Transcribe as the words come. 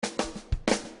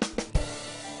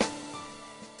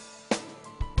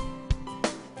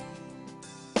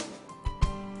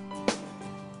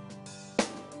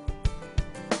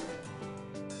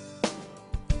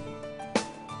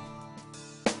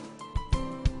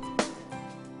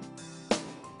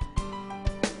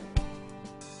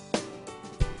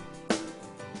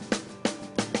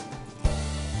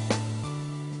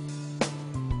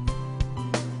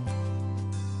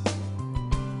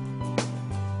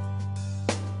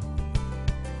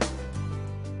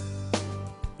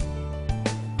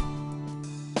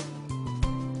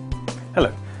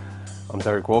I'm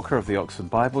Derek Walker of the Oxford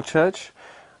Bible Church,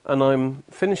 and I'm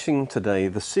finishing today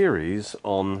the series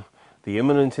on the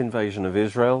imminent invasion of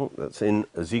Israel that's in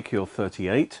Ezekiel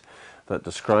 38 that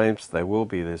describes there will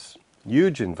be this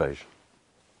huge invasion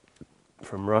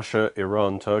from Russia,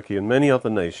 Iran, Turkey and many other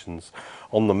nations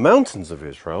on the mountains of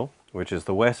Israel, which is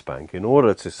the West Bank, in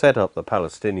order to set up the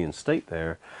Palestinian state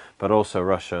there, but also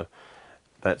Russia.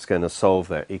 That's going to solve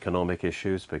their economic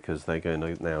issues because they're going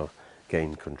to now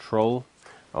gain control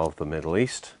of the Middle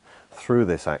East through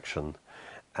this action,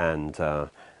 and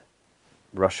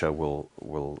Russia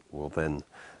will then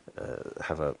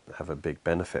have a big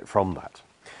benefit from that.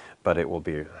 But it will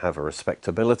have a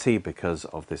respectability because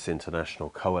of this international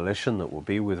coalition that will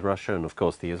be with Russia, and of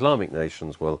course the Islamic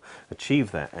nations will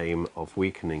achieve their aim of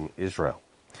weakening Israel.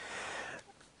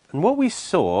 And what we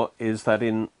saw is that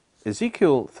in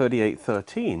Ezekiel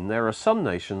 38:13, there are some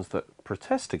nations that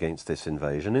protest against this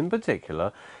invasion. In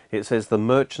particular, it says the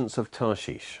merchants of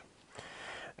Tarshish.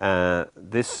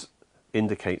 This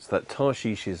indicates that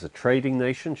Tarshish is a trading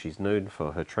nation. She's known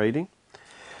for her trading.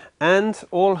 And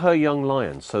all her young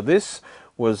lions. So this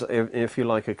was, if you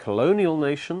like, a colonial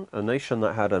nation, a nation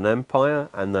that had an empire,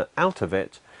 and that out of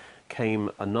it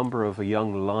came a number of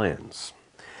young lions.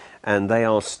 And they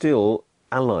are still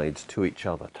allied to each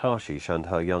other, Tarshish and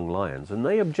her young lions, and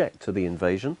they object to the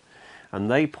invasion, and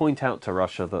they point out to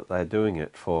Russia that they're doing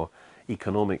it for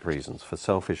economic reasons, for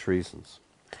selfish reasons.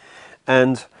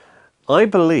 And I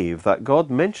believe that God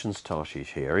mentions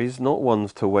Tarshish here. He's not one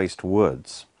to waste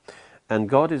words, and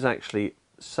God is actually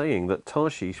saying that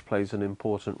Tarshish plays an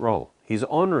important role. He's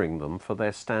honoring them for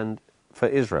their stand for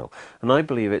Israel, and I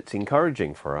believe it's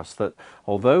encouraging for us that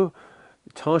although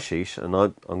Tarshish, and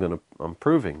I'm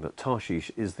proving that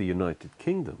Tarshish is the United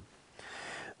Kingdom,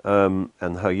 and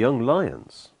her young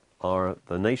lions are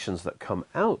the nations that come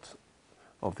out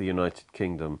of the United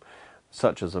Kingdom,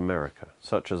 such as America,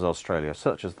 such as Australia,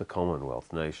 such as the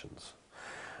Commonwealth nations,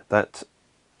 that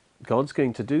God's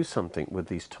going to do something with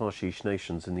these Tarshish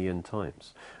nations in the end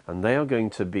times, and they are going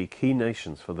to be key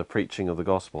nations for the preaching of the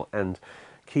gospel and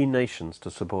key nations to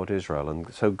support Israel.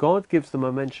 And so God gives them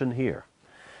a mention here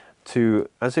to,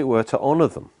 as it were, to honor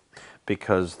them,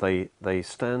 because they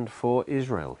stand for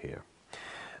Israel here.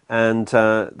 And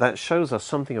that shows us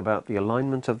something about the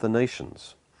alignment of the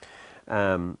nations.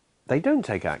 They don't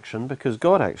take action because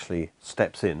God actually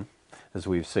steps in, as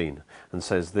we've seen, and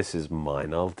says, this is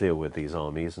mine, I'll deal with these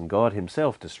armies, and God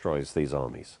himself destroys these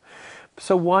armies.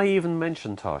 So why even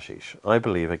mention Tarshish? I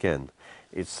believe, again,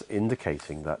 it's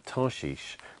indicating that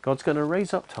Tarshish, God's going to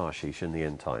raise up Tarshish in the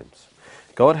end times.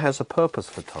 God has a purpose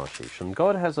for Tarshish, and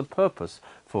God has a purpose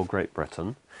for Great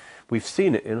Britain. We've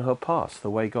seen it in her past, the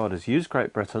way God has used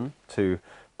Great Britain to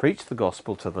preach the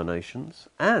gospel to the nations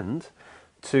and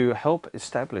to help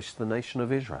establish the nation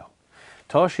of Israel.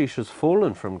 Tarshish has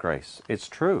fallen from grace, it's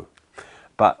true,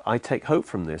 but I take hope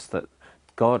from this that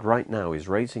God right now is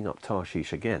raising up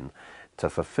Tarshish again to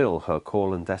fulfill her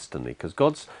call and destiny, because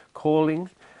God's calling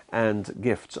and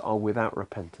gifts are without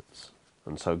repentance.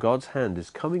 And so God's hand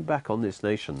is coming back on this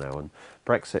nation now, and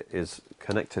Brexit is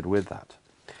connected with that.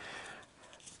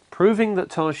 Proving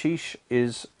that Tarshish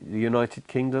is the United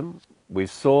Kingdom, we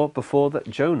saw before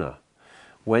that Jonah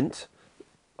went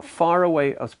far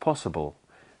away as possible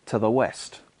to the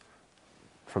west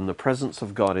from the presence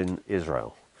of God in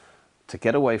Israel. To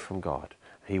get away from God,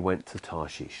 he went to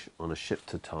Tarshish, on a ship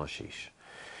to Tarshish.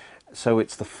 So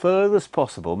it's the furthest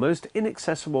possible, most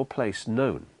inaccessible place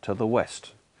known to the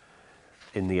west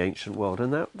in the ancient world,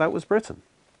 and that was Britain.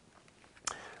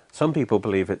 Some people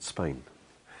believe it's Spain,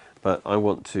 but I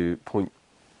want to point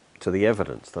to the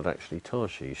evidence that actually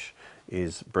Tarshish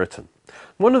is Britain.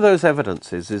 One of those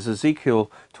evidences is Ezekiel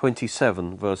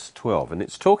 27 verse 12, and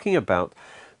it's talking about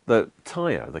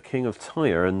Tyre, the king of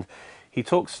Tyre, and he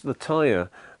talks to the Tyre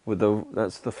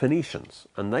that's the Phoenicians,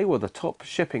 and they were the top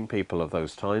shipping people of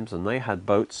those times, and they had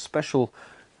boats, special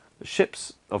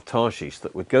ships of Tarshish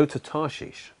that would go to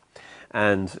Tarshish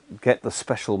and get the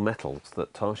special metals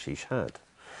that Tarshish had.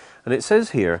 And it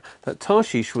says here that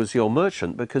Tarshish was your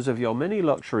merchant because of your many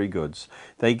luxury goods.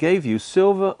 They gave you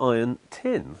silver, iron,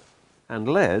 tin, and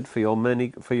lead for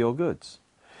your goods.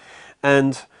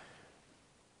 And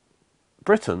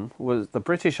the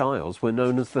British Isles were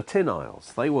known as the Tin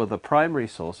Isles. They were the primary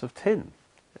source of tin.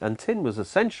 And tin was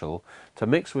essential to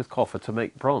mix with copper to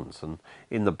make bronze. And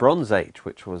in the Bronze Age,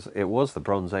 it was the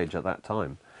Bronze Age at that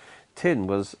time, tin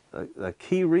was a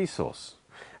key resource.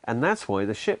 And that's why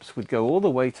the ships would go all the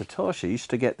way to Tarshish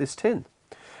to get this tin.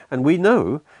 And we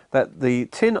know that the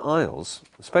Tin Isles,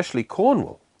 especially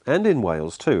Cornwall, and in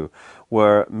Wales too,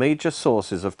 were major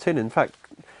sources of tin. In fact,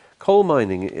 tin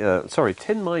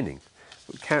mining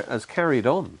has carried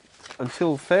on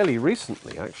until fairly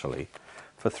recently, actually,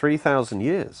 for 3,000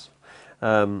 years.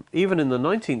 Even in the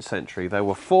 19th century, there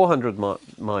were 400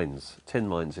 mines, tin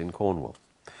mines in Cornwall.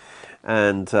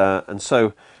 And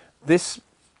so this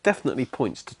definitely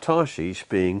points to Tarshish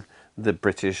being the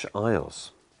British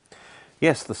Isles.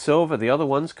 Yes, the silver, the other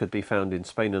ones could be found in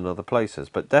Spain and other places,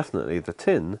 but definitely the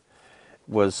tin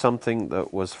was something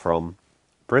that was from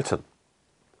Britain.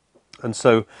 And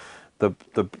so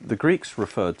the Greeks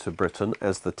referred to Britain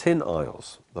as the Tin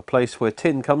Isles, the place where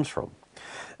tin comes from.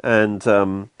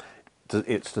 And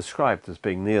it's described as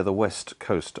being near the west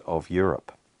coast of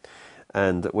Europe.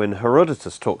 And when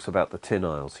Herodotus talks about the Tin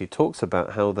Isles, he talks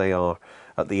about how they are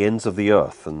at the ends of the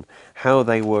earth and how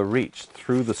they were reached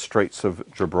through the Straits of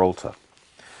Gibraltar.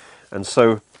 And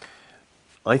so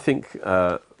I think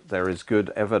there is good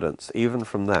evidence, even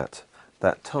from that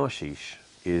Tarshish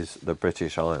is the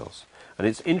British Isles. And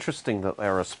it's interesting that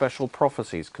there are special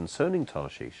prophecies concerning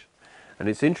Tarshish. And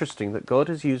it's interesting that God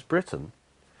has used Britain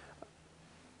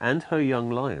and her young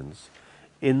lions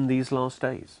in these last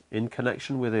days, in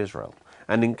connection with Israel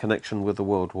and in connection with the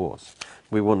world wars.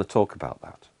 We want to talk about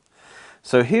that.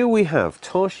 So here we have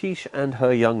Tarshish and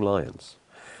her young lions.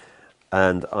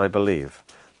 And I believe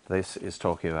this is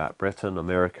talking about Britain,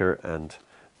 America, and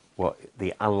what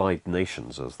the Allied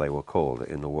nations, as they were called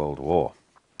in the World War.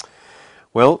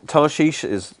 Well, Tarshish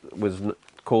was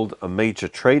called a major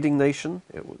trading nation.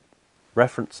 It was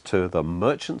reference to the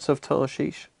merchants of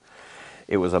Tarshish.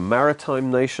 It was a maritime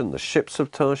nation, the ships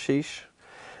of Tarshish.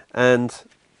 And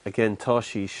again,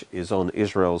 Tarshish is on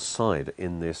Israel's side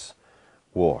in this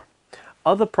war.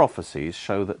 Other prophecies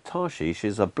show that Tarshish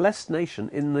is a blessed nation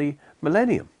in the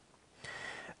millennium.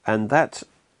 And that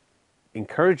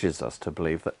encourages us to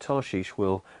believe that Tarshish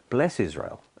will bless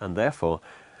Israel and therefore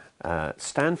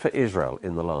stand for Israel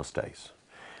in the last days.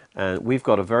 And we've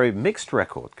got a very mixed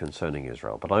record concerning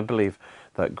Israel, but I believe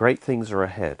that great things are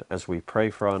ahead as we pray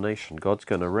for our nation. God's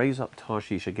going to raise up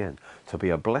Tarshish again to be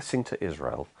a blessing to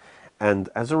Israel, and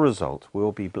as a result,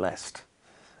 we'll be blessed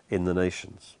in the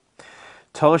nations.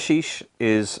 Tarshish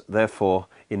is therefore,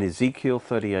 in Ezekiel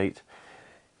 38,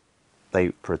 they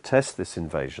protest this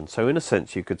invasion. So in a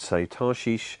sense, you could say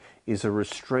Tarshish is a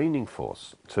restraining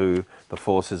force to the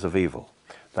forces of evil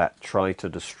that try to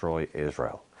destroy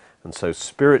Israel. And so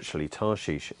spiritually,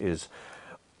 Tarshish is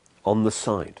on the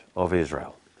side of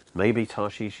Israel. Maybe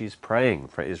Tarshish is praying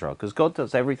for Israel, because God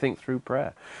does everything through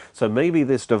prayer. So maybe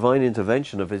this divine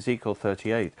intervention of Ezekiel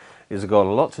 38 has got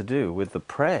a lot to do with the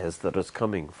prayers that is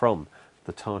coming from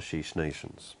the Tarshish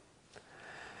nations.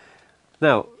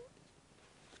 Now,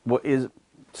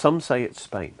 some say it's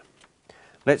Spain.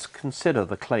 Let's consider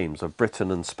the claims of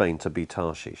Britain and Spain to be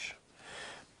Tarshish.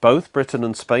 Both Britain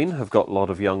and Spain have got a lot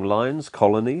of young lions,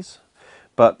 colonies,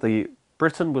 but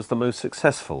Britain was the most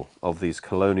successful of these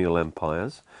colonial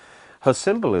empires. Her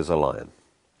symbol is a lion.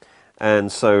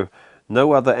 And so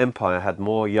no other empire had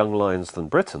more young lions than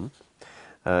Britain.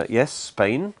 Yes,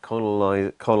 Spain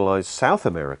colonized South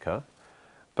America,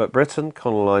 but Britain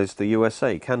colonized the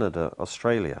USA, Canada,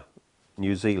 Australia,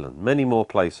 New Zealand, many more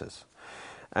places.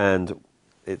 And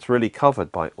it's really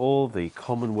covered by all the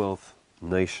Commonwealth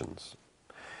nations,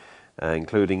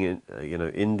 including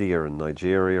India and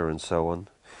Nigeria and so on.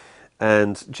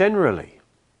 And generally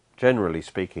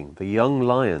speaking, the young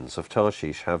lions of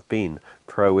Tarshish have been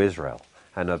pro-Israel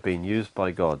and have been used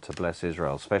by God to bless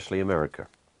Israel, especially America.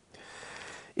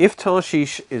 If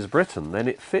Tarshish is Britain, then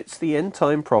it fits the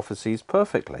end-time prophecies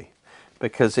perfectly,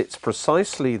 because it's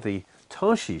precisely the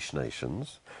Tarshish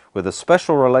nations, with a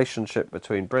special relationship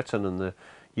between Britain and the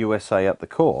USA at the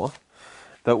core,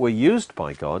 that were used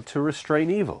by God to restrain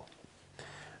evil.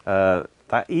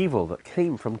 That evil that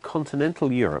came from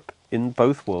continental Europe in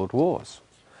both world wars.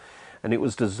 And it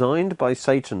was designed by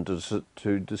Satan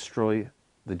to destroy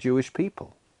the Jewish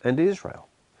people and Israel.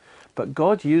 But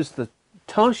God used the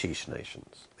Tarshish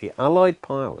nations, the Allied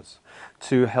powers,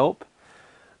 to help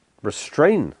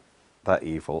restrain that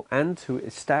evil and to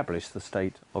establish the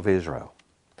state of Israel.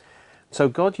 So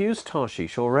God used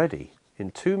Tarshish already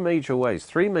in three major ways,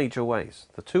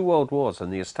 the two world wars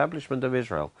and the establishment of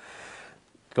Israel.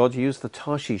 God used the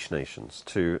Tarshish nations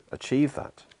to achieve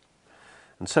that.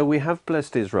 And so we have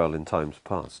blessed Israel in times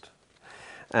past.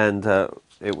 And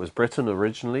it was Britain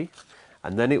originally,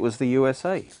 and then it was the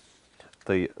USA,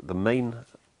 the main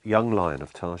young lion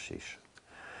of Tarshish.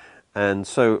 And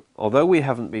so, although we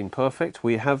haven't been perfect,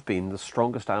 we have been the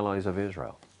strongest allies of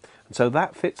Israel. And so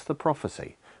that fits the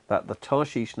prophecy that the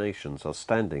Tarshish nations are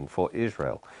standing for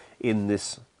Israel in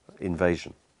this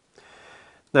invasion.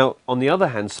 Now, on the other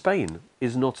hand, Spain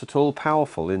is not at all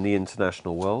powerful in the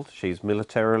international world. She's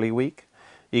militarily weak.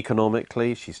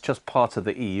 economically. She's just part of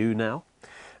the EU now.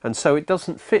 And so it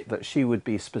doesn't fit that she would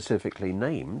be specifically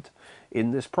named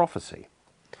in this prophecy.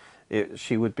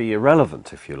 She would be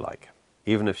irrelevant, if you like,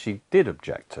 even if she did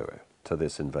object to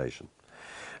this invasion.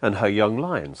 And her young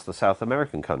lions, the South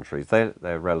American countries, they're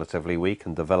relatively weak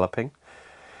and developing.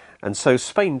 And so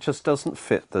Spain just doesn't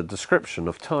fit the description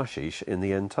of Tarshish in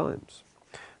the end times.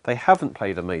 They haven't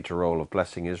played a major role of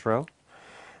blessing Israel,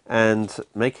 and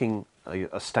making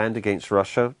a stand against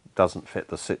Russia doesn't fit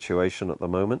the situation at the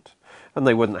moment, and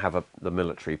they wouldn't have the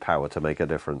military power to make a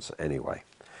difference anyway.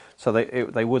 So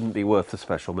they wouldn't be worth a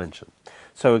special mention.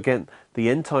 So again, the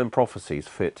end time prophecies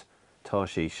fit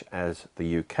Tarshish as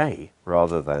the UK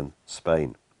rather than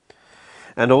Spain.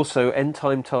 And also end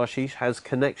time Tarshish has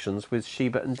connections with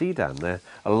Sheba and Dedan. They're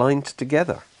aligned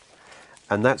together.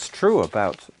 And that's true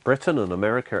about Britain and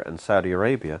America and Saudi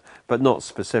Arabia, but not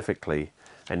specifically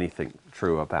anything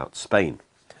true about Spain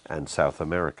and South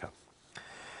America.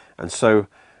 And so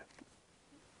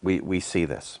we see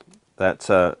this,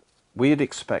 that we'd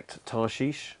expect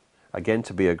Tarshish, again,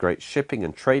 to be a great shipping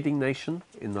and trading nation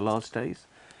in the last days.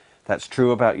 That's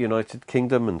true about United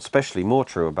Kingdom, and especially more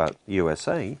true about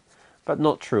USA, but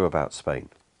not true about Spain.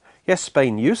 Yes,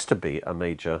 Spain used to be a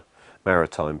major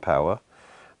maritime power,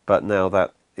 but now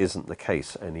that isn't the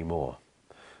case anymore.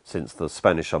 Since the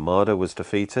Spanish Armada was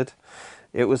defeated,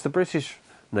 it was the British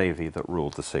Navy that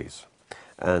ruled the seas.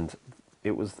 And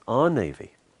it was our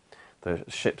Navy, the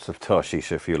ships of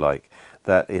Tarshish, if you like,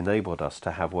 that enabled us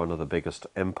to have one of the biggest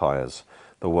empires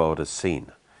the world has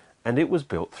seen. And it was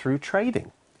built through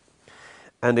trading.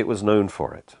 And it was known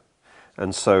for it.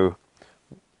 And so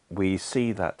we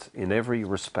see that in every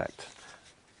respect,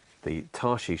 the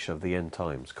Tarshish of the end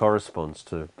times corresponds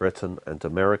to Britain and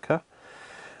America.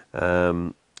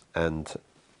 And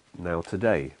now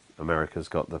today, America's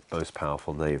got the most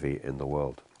powerful navy in the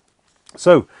world.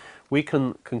 So we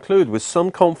can conclude with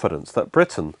some confidence that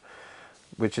Britain,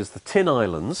 which is the Tin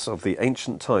Islands of the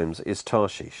ancient times, is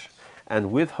Tarshish.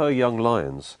 And with her young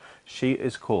lions, she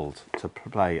is called to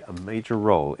play a major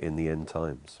role in the end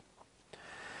times.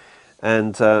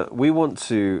 And we want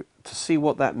to see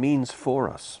what that means for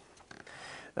us.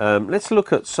 Let's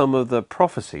look at some of the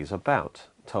prophecies about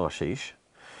Tarshish.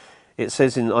 It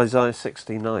says in Isaiah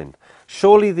 69,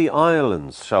 "Surely the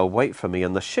islands shall wait for me,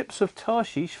 and the ships of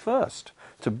Tarshish first,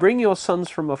 to bring your sons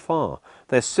from afar,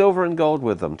 their silver and gold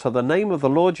with them, to the name of the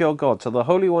Lord your God, to the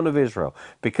Holy One of Israel,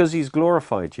 because he's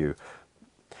glorified you."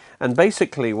 And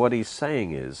basically what he's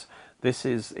saying is, this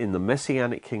is in the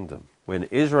Messianic kingdom, when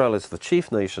Israel is the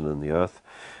chief nation in the earth.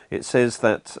 It says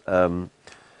that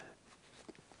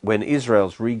when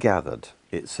Israel's regathered,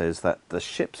 it says that the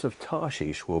ships of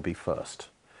Tarshish will be first.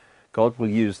 God will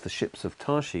use the ships of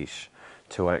Tarshish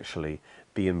to actually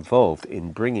be involved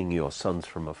in bringing your sons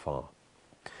from afar.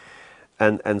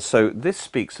 And so this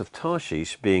speaks of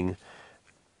Tarshish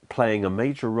playing a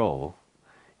major role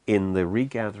in the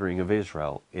regathering of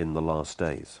Israel in the last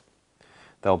days.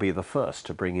 They'll be the first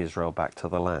to bring Israel back to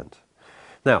the land.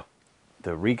 Now,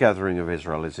 the regathering of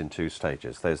Israel is in two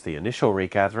stages. There's the initial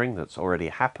regathering that's already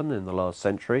happened in the last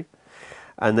century,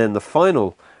 and then the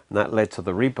final, and that led to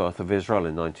the rebirth of Israel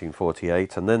in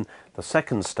 1948, and then the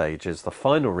second stage is the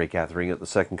final regathering at the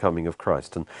second coming of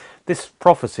Christ. And this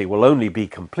prophecy will only be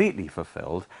completely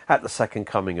fulfilled at the second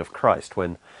coming of Christ,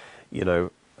 when,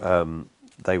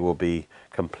 they will be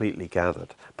completely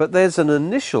gathered. But there's an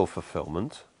initial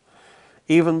fulfillment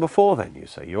even before then, you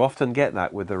see. You often get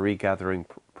that with the regathering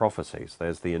prophecies.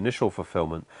 There's the initial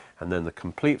fulfillment and then the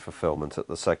complete fulfillment at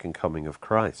the second coming of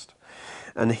Christ.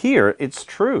 And here it's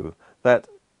true that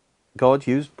God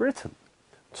used Britain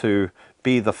to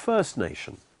be the first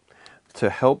nation to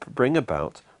help bring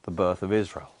about the birth of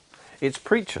Israel. Its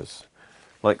preachers,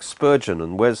 like Spurgeon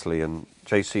and Wesley and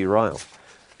J.C. Ryle,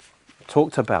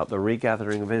 talked about the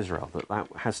regathering of Israel, that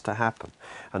has to happen.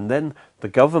 And then the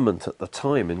government at the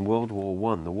time in World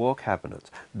War I, the War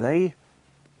Cabinet, they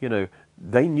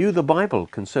knew the Bible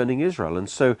concerning Israel. And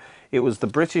so it was the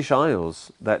British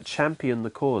Isles that championed the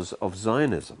cause of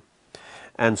Zionism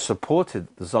and supported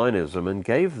Zionism and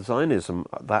gave Zionism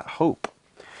that hope.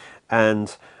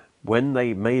 And when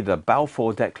they made a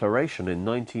Balfour Declaration in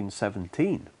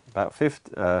 1917,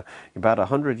 about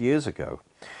 100 years ago,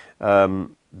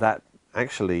 that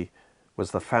actually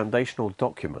was the foundational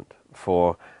document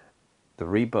for the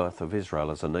rebirth of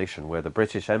Israel as a nation, where the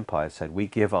British Empire said, we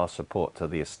give our support to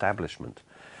the establishment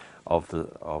of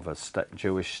a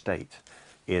Jewish state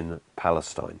in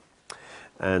Palestine.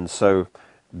 And so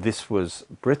this was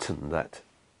Britain,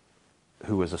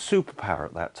 who was a superpower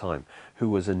at that time, who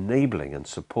was enabling and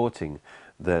supporting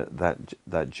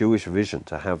that Jewish vision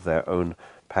to have their own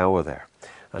power there.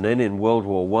 And then in World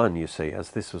War One, you see,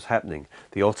 as this was happening,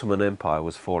 the Ottoman Empire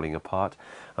was falling apart.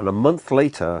 And a month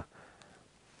later,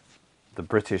 the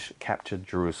British captured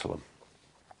Jerusalem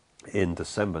in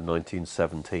December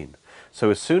 1917. So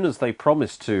as soon as they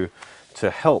promised to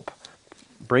help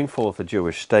bring forth a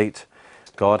Jewish state,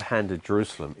 God handed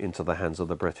Jerusalem into the hands of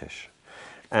the British.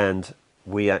 And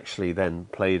we actually then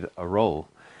played a role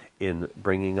in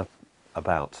bringing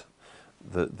about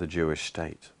the Jewish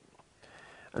state.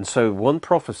 And so one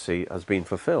prophecy has been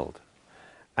fulfilled,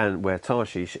 and where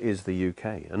Tarshish is the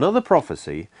UK. Another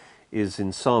prophecy is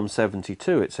in Psalm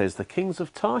 72. It says, "The kings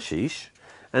of Tarshish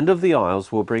and of the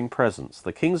isles will bring presents.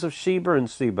 The kings of Sheba and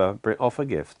Seba offer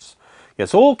gifts.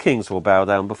 Yes, all kings will bow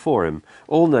down before him.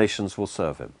 All nations will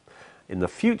serve him." In the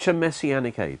future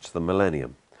messianic age, the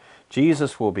millennium,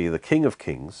 Jesus will be the King of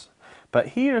Kings. But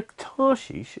here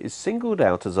Tarshish is singled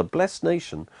out as a blessed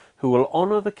nation who will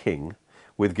honor the king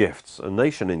with gifts, a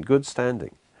nation in good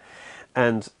standing.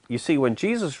 And you see, when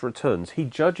Jesus returns, he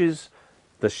judges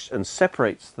and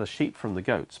separates the sheep from the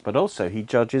goats, but also he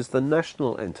judges the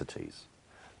national entities,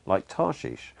 like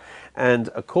Tarshish. And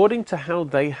according to how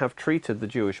they have treated the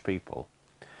Jewish people,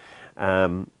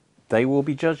 they will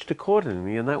be judged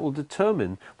accordingly, and that will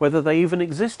determine whether they even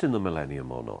exist in the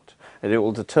millennium or not. And it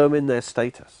will determine their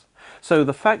status. So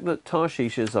the fact that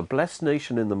Tarshish is a blessed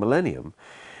nation in the millennium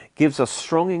gives us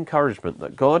strong encouragement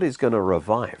that God is going to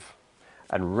revive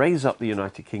and raise up the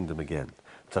United Kingdom again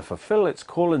to fulfill its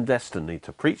call and destiny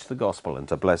to preach the gospel and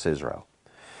to bless Israel.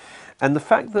 And the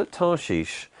fact that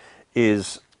Tarshish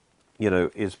is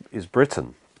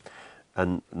Britain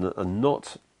and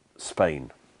not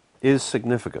Spain is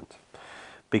significant,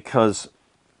 because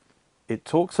it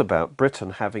talks about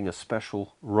Britain having a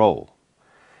special role,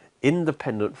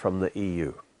 independent from the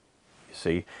EU. You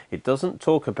see, it doesn't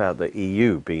talk about the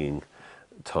EU being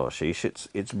Tarshish,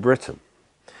 it's Britain.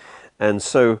 And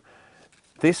so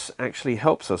this actually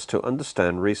helps us to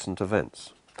understand recent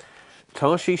events.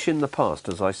 Tarshish in the past,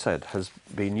 as I said, has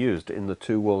been used in the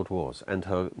two world wars and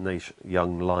her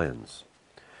young lions.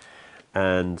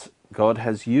 And God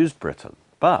has used Britain,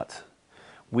 but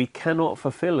we cannot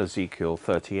fulfill Ezekiel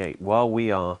 38 while we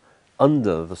are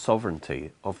under the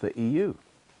sovereignty of the EU.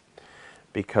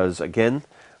 Because, again,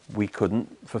 we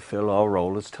couldn't fulfill our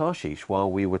role as Tarshish while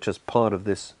we were just part of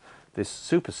this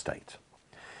superstate.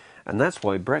 And that's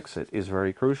why Brexit is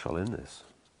very crucial in this.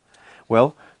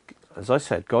 Well, as I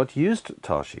said, God used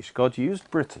Tarshish, God used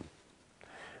Britain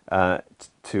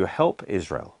to help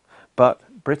Israel.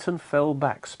 But Britain fell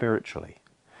back spiritually.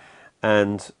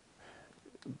 And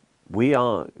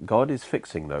God is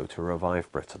fixing, though, to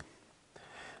revive Britain.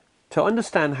 To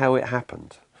understand how it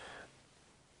happened,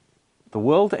 the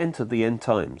world entered the end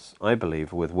times, I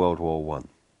believe, with World War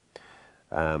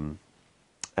I.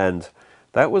 And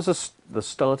that was the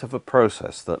start of a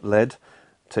process that led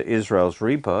to Israel's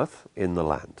rebirth in the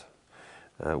land.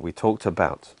 We talked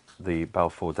about the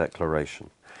Balfour Declaration.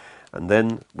 And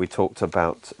then we talked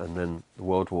about, and then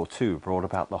World War II brought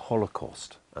about the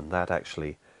Holocaust. And that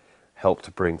actually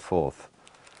helped bring forth,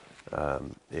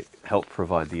 it helped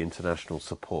provide the international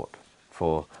support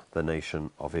for the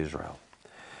nation of Israel.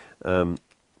 But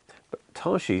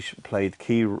Tarshish played a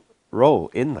key role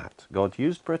in that. God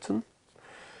used Britain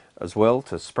as well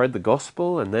to spread the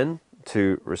gospel and then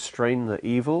to restrain the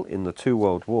evil in the two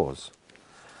world wars.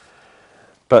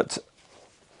 But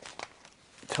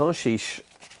Tarshish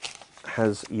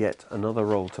has yet another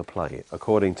role to play,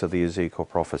 according to the Ezekiel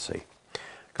prophecy.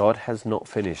 God has not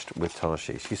finished with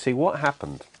Tarshish. You see, what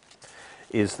happened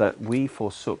is that we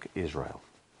forsook Israel.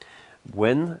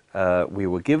 When we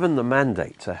were given the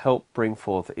mandate to help bring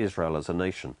forth Israel as a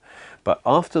nation, but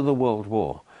after the World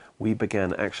War, we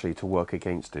began actually to work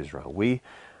against Israel. We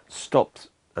stopped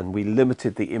and we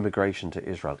limited the immigration to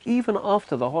Israel. Even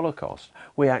after the Holocaust,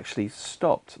 we actually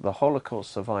stopped the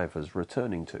Holocaust survivors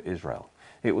returning to Israel.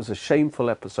 It was a shameful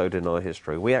episode in our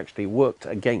history. We actually worked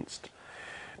against,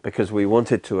 because we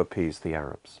wanted to appease the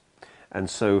Arabs. And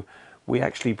so we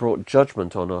actually brought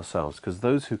judgment on ourselves, because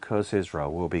those who curse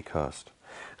Israel will be cursed.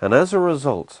 And as a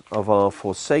result of our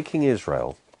forsaking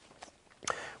Israel,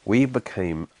 we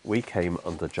came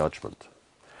under judgment.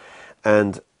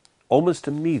 And almost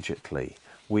immediately,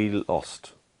 we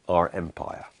lost our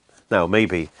empire. Now,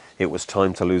 maybe it was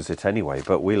time to lose it anyway,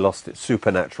 but we lost it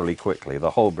supernaturally quickly.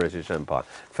 The whole British Empire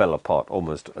fell apart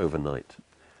almost overnight.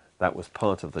 That was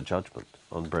part of the judgment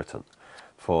on Britain.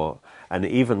 And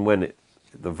even when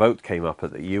the vote came up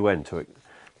at the UN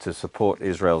to support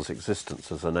Israel's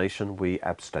existence as a nation, we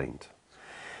abstained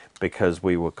because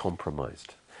we were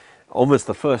compromised. Almost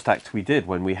the first act we did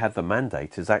when we had the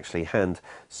mandate is actually hand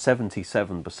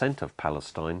 77% of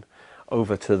Palestine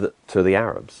over to the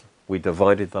Arabs. We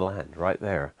divided the land right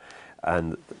there,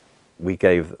 and we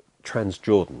gave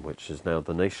Transjordan, which is now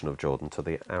the nation of Jordan, to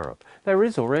the Arab. There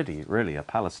is already really a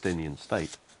Palestinian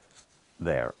state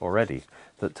there already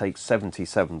that takes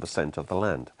 77% of the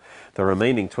land. The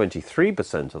remaining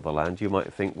 23% of the land you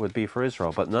might think would be for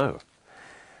Israel, but no,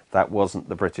 that wasn't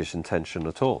the British intention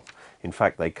at all. In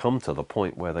fact, they come to the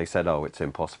point where they said, oh, it's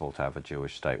impossible to have a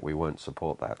Jewish state, we won't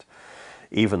support that,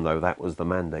 even though that was the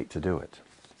mandate to do it.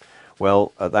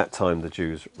 Well, at that time the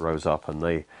Jews rose up and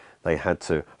they had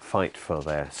to fight for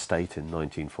their state in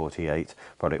 1948,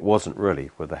 but it wasn't really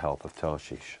with the help of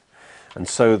Tarshish. And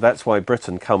so that's why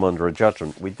Britain come under a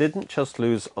judgment. We didn't just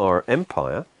lose our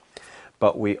empire,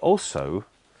 but we also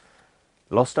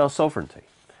lost our sovereignty.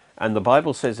 And the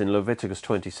Bible says in Leviticus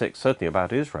 26, certainly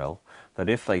about Israel, that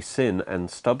if they sin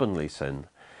and stubbornly sin,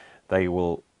 they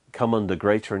will come under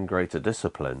greater and greater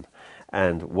discipline.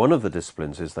 And one of the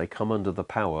disciplines is they come under the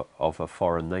power of a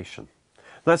foreign nation.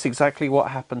 That's exactly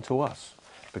what happened to us.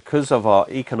 Because of our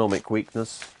economic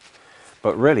weakness,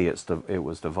 but really it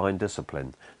was divine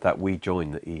discipline that we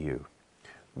joined the EU.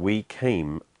 We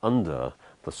came under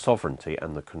the sovereignty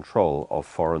and the control of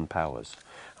foreign powers.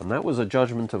 And that was a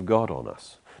judgment of God on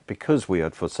us, because we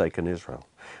had forsaken Israel.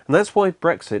 And that's why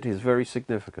Brexit is very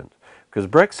significant, because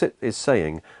Brexit is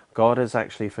saying God has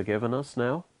actually forgiven us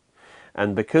now,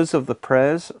 and because of the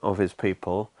prayers of his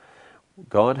people,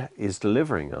 God is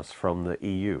delivering us from the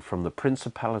EU, from the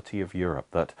principality of Europe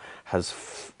that has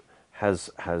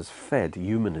fed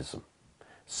humanism,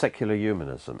 secular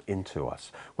humanism, into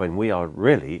us, when we are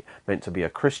really meant to be a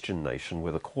Christian nation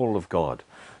with a call of God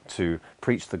to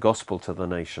preach the gospel to the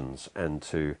nations and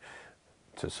to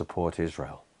support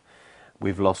Israel.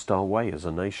 We've lost our way as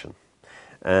a nation,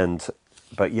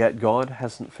 but yet God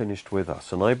hasn't finished with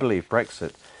us. And I believe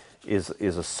Brexit is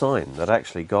a sign that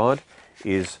actually God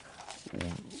is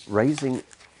raising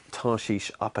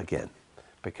Tarshish up again,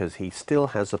 because he still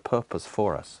has a purpose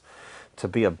for us, to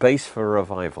be a base for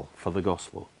revival for the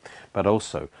gospel, but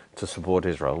also to support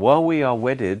Israel. While we are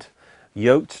wedded,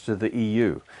 yoked to the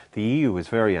EU is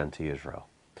very anti-Israel.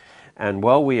 And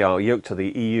while we are yoked to the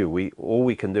EU, all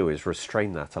we can do is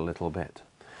restrain that a little bit.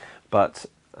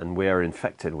 And we are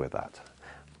infected with that.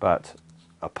 But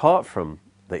apart from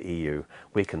the EU,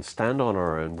 we can stand on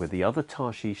our own with the other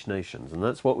Tarshish nations, and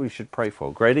that's what we should pray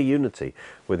for, greater unity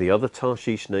with the other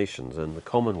Tarshish nations and the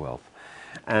Commonwealth,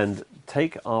 and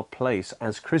take our place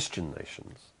as Christian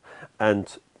nations,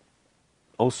 and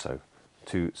also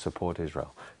to support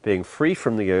Israel. Being free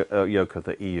from the yoke of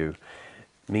the EU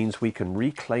means we can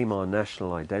reclaim our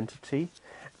national identity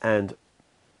and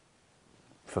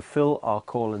fulfill our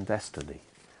call and destiny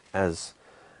as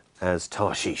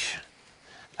Tarshish.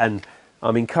 And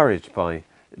I'm encouraged by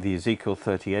the Ezekiel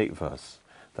 38 verse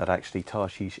that actually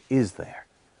Tarshish is there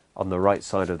on the right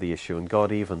side of the issue, and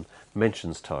God even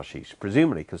mentions Tarshish,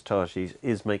 presumably because Tarshish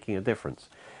is making a difference,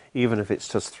 even if it's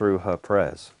just through her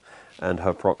prayers and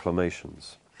her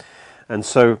proclamations. And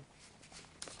so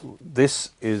this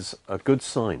is a good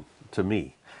sign to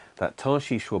me that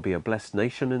Tarshish will be a blessed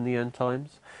nation in the end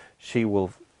times.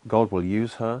 God will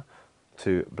use her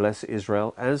to bless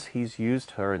Israel as he's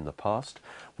used her in the past.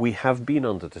 We have been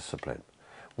under discipline.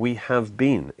 We have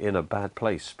been in a bad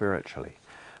place spiritually.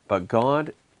 But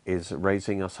God is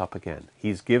raising us up again.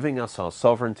 He's giving us our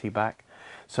sovereignty back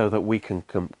so that we can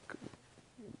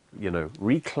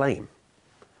reclaim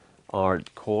our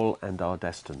call and our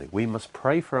destiny. We must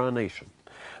pray for our nation.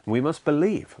 We must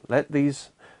believe. Let these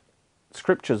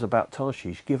scriptures about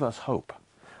Tarshish give us hope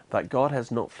that God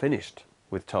has not finished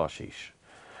with Tarshish.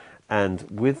 And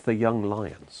with the young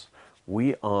lions,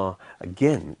 we are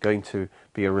again going to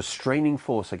be a restraining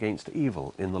force against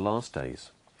evil in the last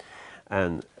days,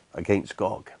 and against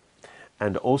Gog,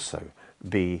 and also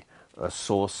be a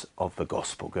source of the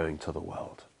gospel going to the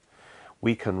world.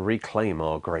 We can reclaim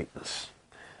our greatness,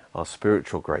 our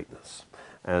spiritual greatness,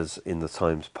 as in the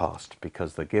times past,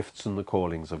 because the gifts and the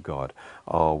callings of God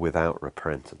are without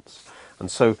repentance. And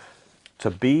so to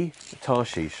be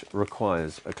Tarshish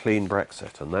requires a clean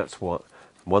Brexit, and that's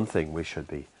one thing we should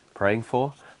be praying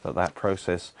for, that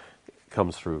process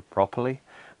comes through properly,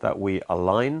 that we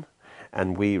align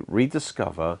and we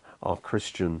rediscover our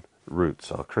Christian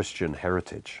roots, our Christian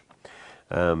heritage,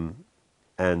 and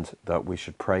that we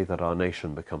should pray that our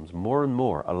nation becomes more and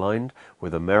more aligned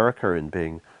with America in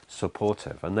being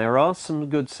supportive. And there are some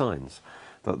good signs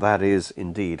that is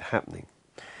indeed happening.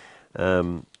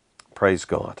 Praise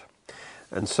God.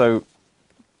 And so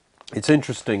it's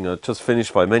interesting, just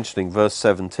finish by mentioning verse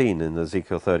 17 in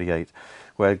Ezekiel 38,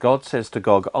 where God says to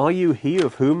Gog, "Are you he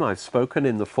of whom I've spoken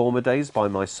in the former days by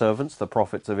my servants, the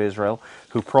prophets of Israel,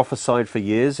 who prophesied for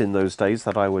years in those days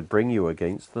that I would bring you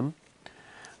against them?"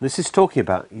 This is talking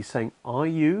about, he's saying, are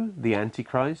you the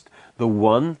Antichrist, the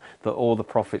one that all the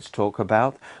prophets talk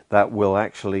about, that will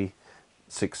actually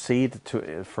succeed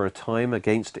for a time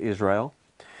against Israel?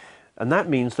 And that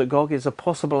means that Gog is a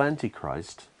possible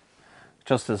Antichrist,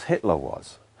 just as Hitler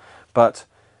was. But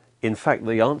in fact,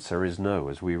 the answer is no.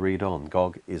 As we read on,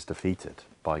 Gog is defeated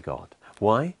by God.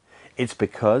 Why? It's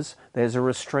because there's a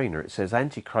restrainer. It says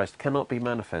Antichrist cannot be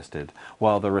manifested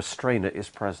while the restrainer is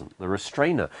present. The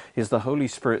restrainer is the Holy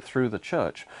Spirit through the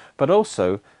church, but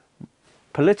also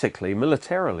politically,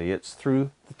 militarily, it's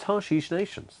through the Tarshish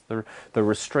nations. The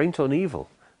restraint on evil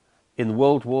in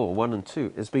World War I and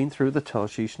II has been through the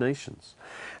Tarshish nations.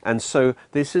 And so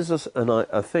this is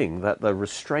a thing that the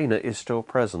restrainer is still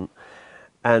present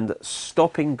and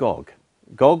stopping Gog.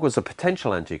 Gog was a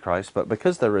potential Antichrist, but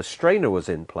because the restrainer was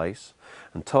in place,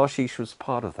 and Tarshish was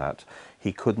part of that,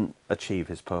 he couldn't achieve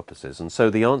his purposes. And so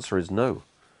the answer is no.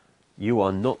 You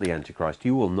are not the Antichrist.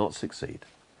 You will not succeed.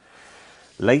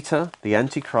 Later, the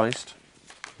Antichrist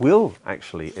will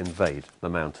actually invade the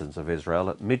mountains of Israel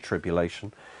at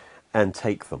mid-tribulation and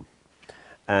take them.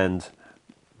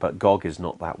 But Gog is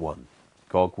not that one.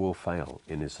 Gog will fail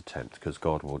in his attempt because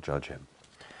God will judge him.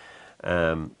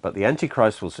 But the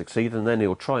Antichrist will succeed, and then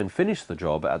he'll try and finish the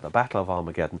job at the Battle of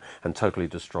Armageddon and totally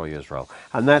destroy Israel.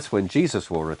 And that's when Jesus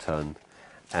will return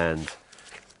and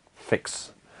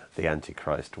fix the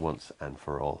Antichrist once and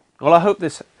for all. Well, I hope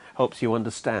this helps you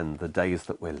understand the days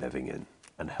that we're living in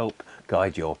and help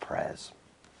guide your prayers.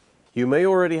 You may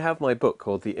already have my book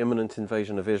called The Imminent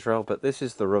Invasion of Israel, but this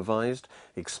is the revised,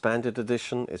 expanded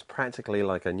edition. It's practically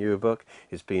like a new book.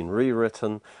 It's been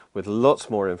rewritten with lots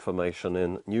more information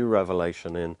in, new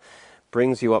revelation in,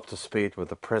 brings you up to speed with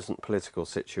the present political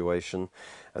situation.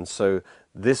 And so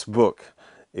this book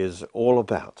is all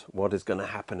about what is going to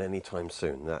happen anytime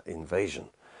soon, that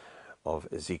invasion of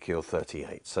Ezekiel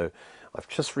 38. So I've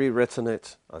just rewritten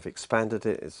it, I've expanded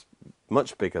it, it's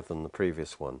much bigger than the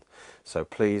previous one. So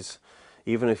please,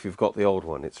 even if you've got the old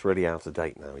one, it's really out of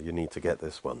date now, you need to get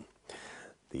this one.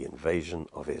 The Invasion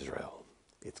of Israel.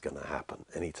 It's going to happen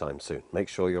anytime soon. Make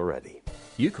sure you're ready.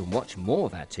 You can watch more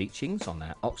of our teachings on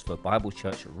our Oxford Bible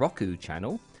Church Roku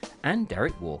channel and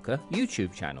Derek Walker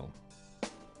YouTube channel.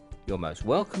 You're most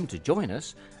welcome to join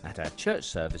us at our church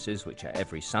services, which are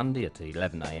every Sunday at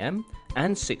 11 a.m.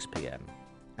 and 6 p.m.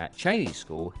 at Cheney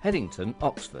School, Headington,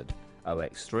 Oxford,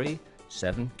 OX3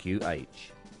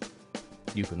 7QH.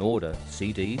 You can order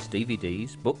CDs,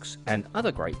 DVDs, books and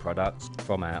other great products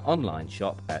from our online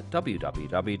shop at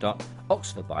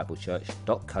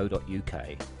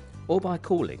www.oxfordbiblechurch.co.uk or by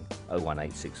calling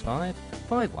 01865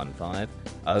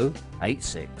 515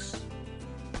 086.